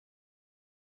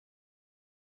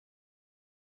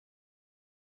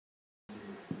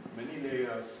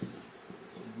layers,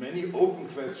 so many open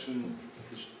questions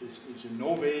which in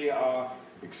no way are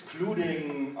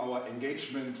excluding our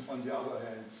engagement on the other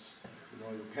hand. You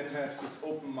know, you can have this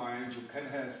open mind, you can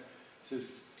have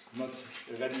this not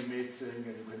ready-made thing,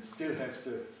 and you can still have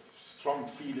the strong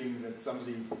feeling that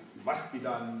something must be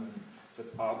done, that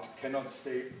art cannot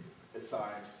stay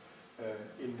aside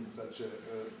in such a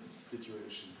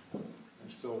situation. And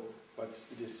so, but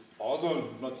it is also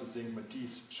not the thing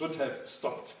Matisse should have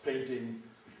stopped painting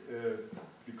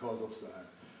because of that.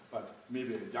 But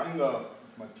maybe a younger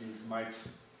Matisse might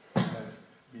have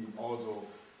been also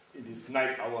in his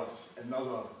night hours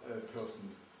another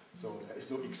person. So there is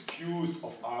no excuse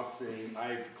of art saying,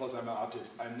 because I'm an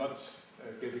artist, I'm not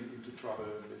getting into trouble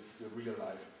with the real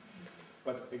life.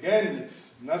 But again,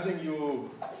 it's nothing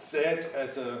you said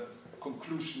as a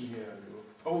conclusion here. You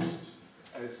posed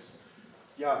as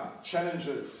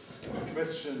challenges, as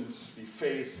questions we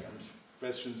face and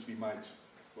questions we might,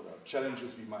 or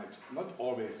challenges we might not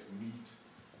always meet.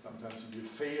 Sometimes we will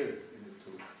fail in it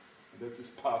too. And that is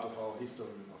part of our history,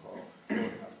 of our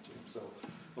art team. So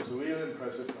it was really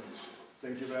impressive, and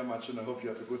thank you very much, and I hope you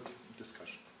have a good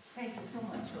discussion. Thank you so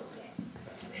much, Wolfgang.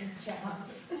 Good job.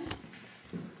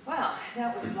 Well,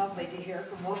 that was lovely to hear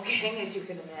from Wolfgang, as you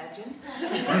can imagine.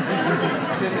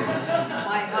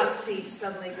 My hot seat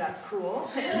suddenly got cool.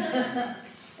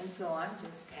 And so I'm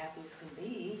just happy as can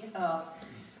be. Now,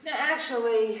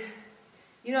 actually,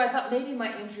 you know, I thought maybe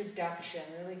my introduction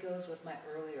really goes with my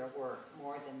earlier work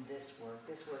more than this work.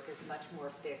 This work is much more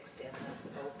fixed and less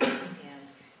open. And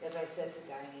as I said to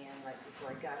Diane right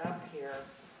before I got up here,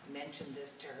 mentioned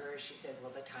this to her, she said,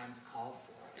 well, the times call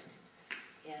for it.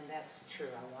 And that's true.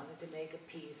 I wanted to make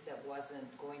a piece that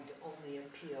wasn't going to only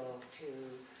appeal to,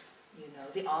 you know,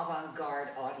 the avant-garde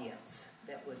audience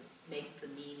that would make the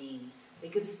meaning. They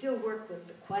could still work with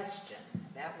the question.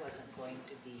 That wasn't going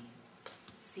to be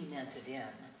cemented in.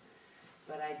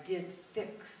 But I did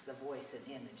fix the voice and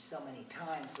image so many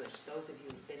times, which those of you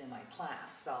who've been in my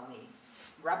class saw me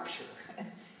rupture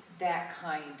that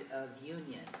kind of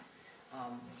union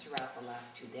throughout the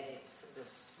last 2 days. So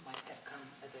this might have come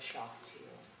as a shock to you.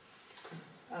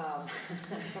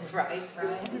 Right,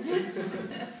 Brian?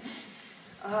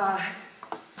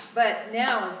 But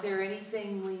now, is there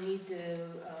anything we need to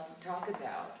talk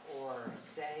about or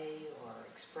say or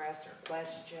express or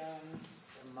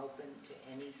questions? I'm open to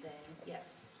anything.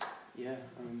 Yes? Yeah,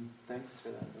 thanks for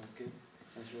that. That was good.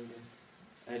 That was really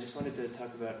good. I just wanted to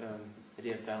talk about the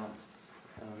idea of balance.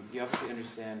 You obviously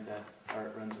understand that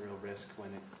art runs a real risk when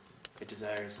it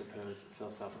desires to pose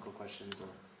philosophical questions or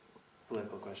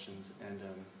political questions, and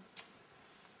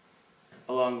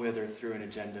along with or through an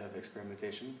agenda of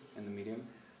experimentation in the medium.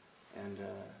 And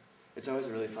it's always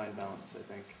a really fine balance, I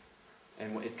think.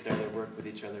 And it could either work with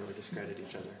each other or discredit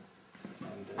each other.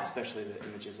 And especially the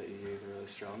images that you use are really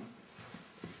strong.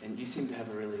 And you seem to have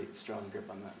a really strong grip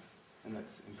on that. And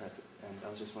that's impressive. And I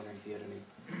was just wondering if you had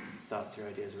any thoughts or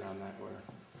ideas around that, or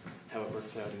how it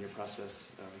works out in your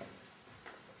process,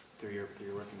 through your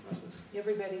working process.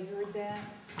 Everybody heard that?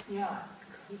 Yeah.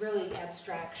 Really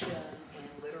abstraction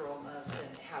and literalness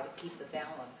and how to keep the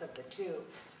balance of the two.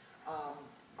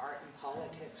 Art and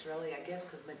politics, really, I guess,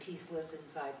 because Matisse lives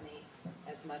inside me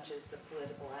as much as the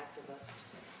political activist,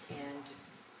 and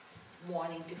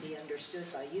wanting to be understood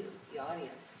by you, the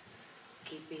audience.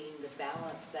 Keeping the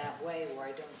balance that way where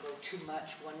I don't go too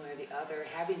much one way or the other.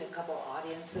 Having a couple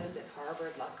audiences at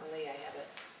Harvard, luckily I had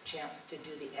a chance to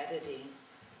do the editing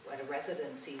at a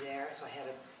residency there, so I had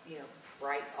a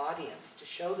bright audience to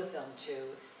show the film to.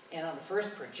 And on the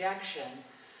first projection,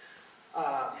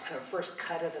 first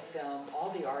cut of the film,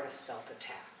 all the artists felt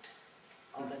attacked.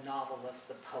 All the novelists,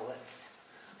 the poets.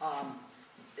 And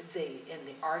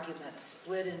the argument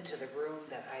split into the room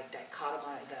that I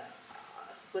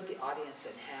split the audience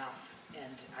in half,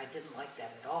 and I didn't like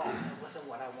that at all. It wasn't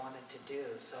what I wanted to do.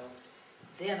 So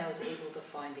then I was able to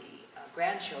find the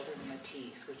grandchildren of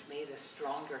Matisse, which made a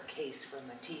stronger case for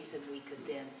Matisse, and we could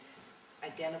then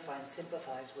identify and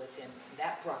sympathize with him. And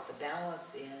that brought the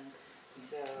balance in.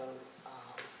 So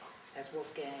as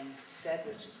Wolfgang said,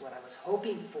 which is what I was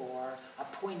hoping for, a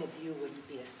point of view wouldn't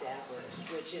be established,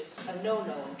 which is a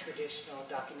no-no in traditional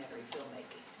documentary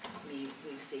filmmaking.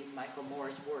 We've seen Michael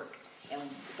Moore's work, and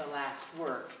the last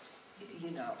work,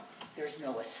 there's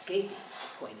no escape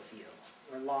point of view.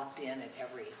 We're locked in at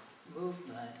every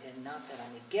movement, and not that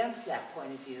I'm against that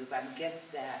point of view, but I'm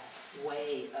against that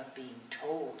way of being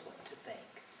told what to think.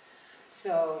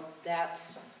 So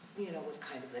that's, was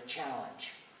kind of the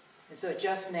challenge. And so it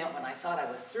just meant when I thought I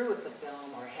was through with the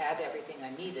film or had everything I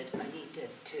needed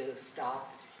to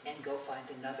stop and go find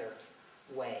another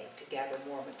way to gather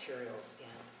more materials in.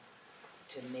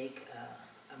 to make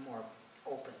a more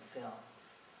open film.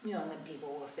 You know, and then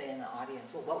people will say in the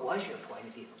audience, well, what was your point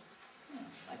of view?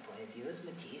 My point of view is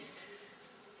Matisse,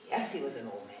 yes, he was an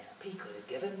old man, but he could have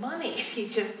given money. He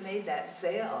just made that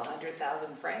sale,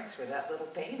 100,000 francs for that little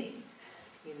painting,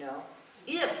 you know.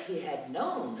 If he had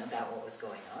known about what was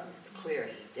going on, it's clear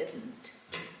he didn't.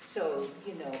 So,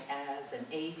 you know, as an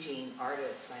aging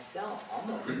artist myself,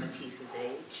 almost Matisse's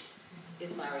age,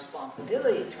 it's my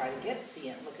responsibility to try to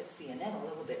look at CNN a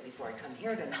little bit before I come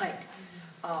here tonight,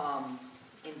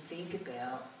 and think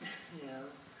about, you know,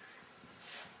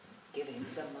 giving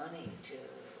some money to,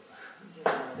 you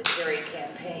know, the Kerry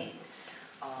campaign.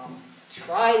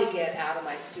 Try to get out of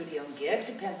my studio and get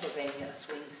to Pennsylvania, a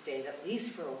swing state, at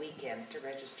least for a weekend, to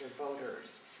register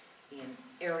voters in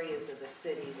areas of the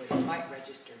city where they might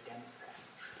register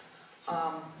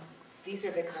Democrat. These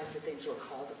are the kinds of things we're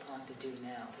called upon to do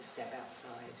now, to step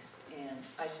outside. And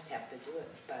I just have to do it.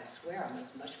 But I swear I'm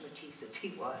as much Matisse as he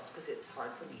was, because it's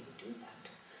hard for me to do that.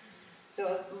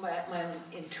 So my own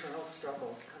internal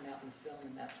struggles come out in the film,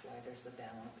 and that's why there's a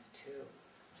balance too.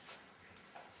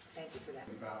 Thank you for that.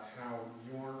 About how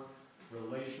your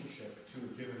relationship to a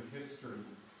given history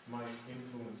might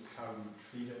influence how you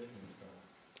treat it in film.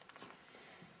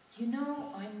 You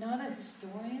know, I'm not a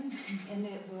historian, and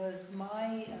it was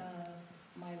my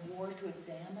my war to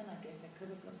examine. I guess I could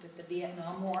have looked at the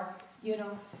Vietnam War, you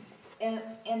know,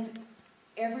 and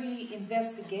every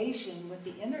investigation with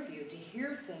the interview to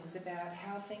hear things about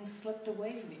how things slipped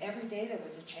away from you. Every day there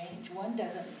was a change. One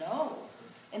doesn't know.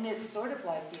 And it's sort of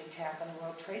like the attack on the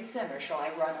World Trade Center. Shall I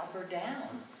run up or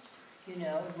down? You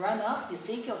know, run up, you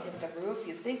think you'll hit the roof,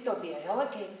 you think there'll be a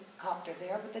helicopter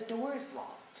there, but the door is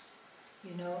locked.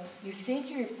 You know, you think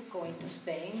you're going to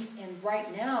Spain, and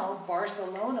right now,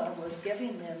 Barcelona was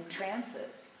giving them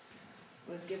transit,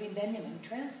 was giving Benjamin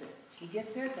transit. He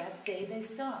gets there, that day they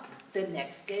stop. The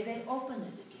next day they open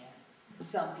it again.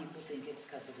 Some people think it's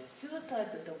because of his suicide,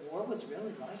 but the war was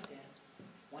really like that.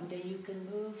 One day you can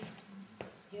move,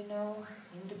 you know,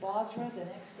 into Basra, the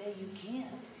next day you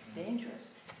can't. It's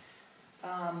dangerous.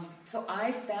 So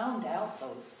I found out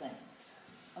those things.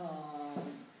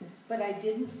 But I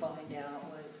didn't find out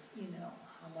what, you know,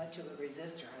 how much of a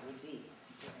resistor I would be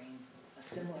during a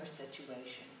similar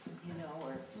situation, you know,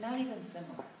 or not even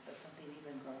similar, but something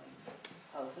even growing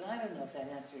close. And I don't know if that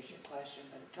answers your question,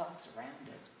 but it talks around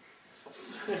it.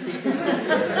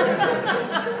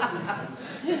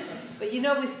 But you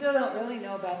know, we still don't really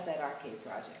know about that arcade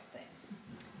project thing.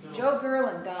 No. Joe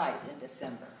Gerlin died in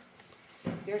December.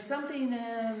 There's something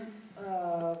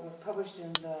was published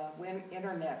in the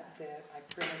internet that I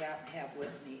printed out and have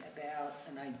with me about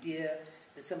an idea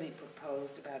that somebody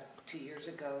proposed about 2 years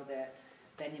ago, that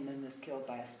Benjamin was killed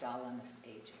by a Stalinist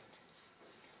agent.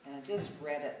 And I just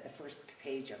read it, the first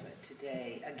page of it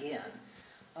today again.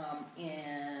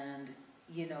 And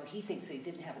you know, he thinks they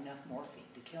didn't have enough morphine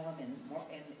to kill him,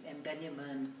 and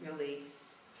Benjamin really,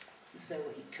 so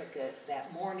he took it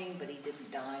that morning, but he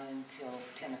didn't die until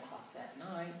 10 o'clock that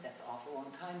night. That's an awful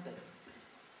long time, but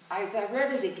as I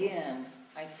read it again,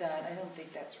 I thought, I don't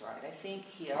think that's right. I think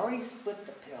he already split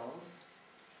the pills.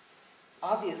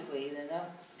 Obviously, the enough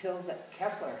pills that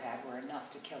Kessler had were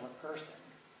enough to kill a person.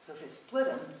 So if it split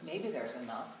them, maybe there's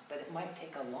enough, but it might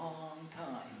take a long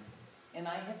time. And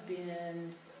I have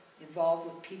been involved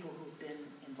with people who've been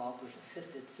involved with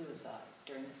assisted suicide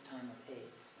during this time of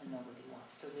AIDS, and nobody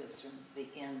wants to live through the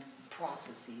end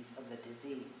processes of the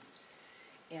disease.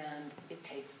 And it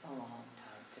takes a long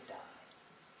time to die.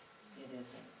 It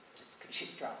isn't just because you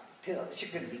drop the pills,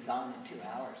 you're going to be gone in 2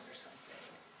 hours or something.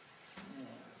 You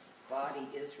know, body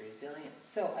is resilient.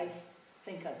 So I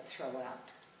think I'd throw out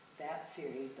that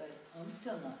theory, but I'm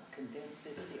still not convinced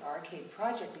it's the arcade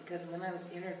project, because when I was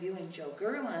interviewing Joe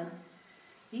Gerlin,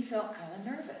 he felt kind of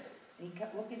nervous. And he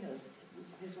kept looking at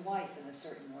his wife in a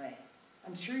certain way.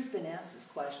 I'm sure he's been asked this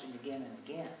question again and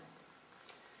again.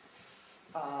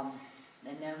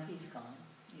 And now he's gone,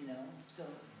 you know, so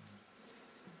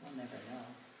we'll never know.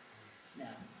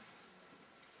 Now,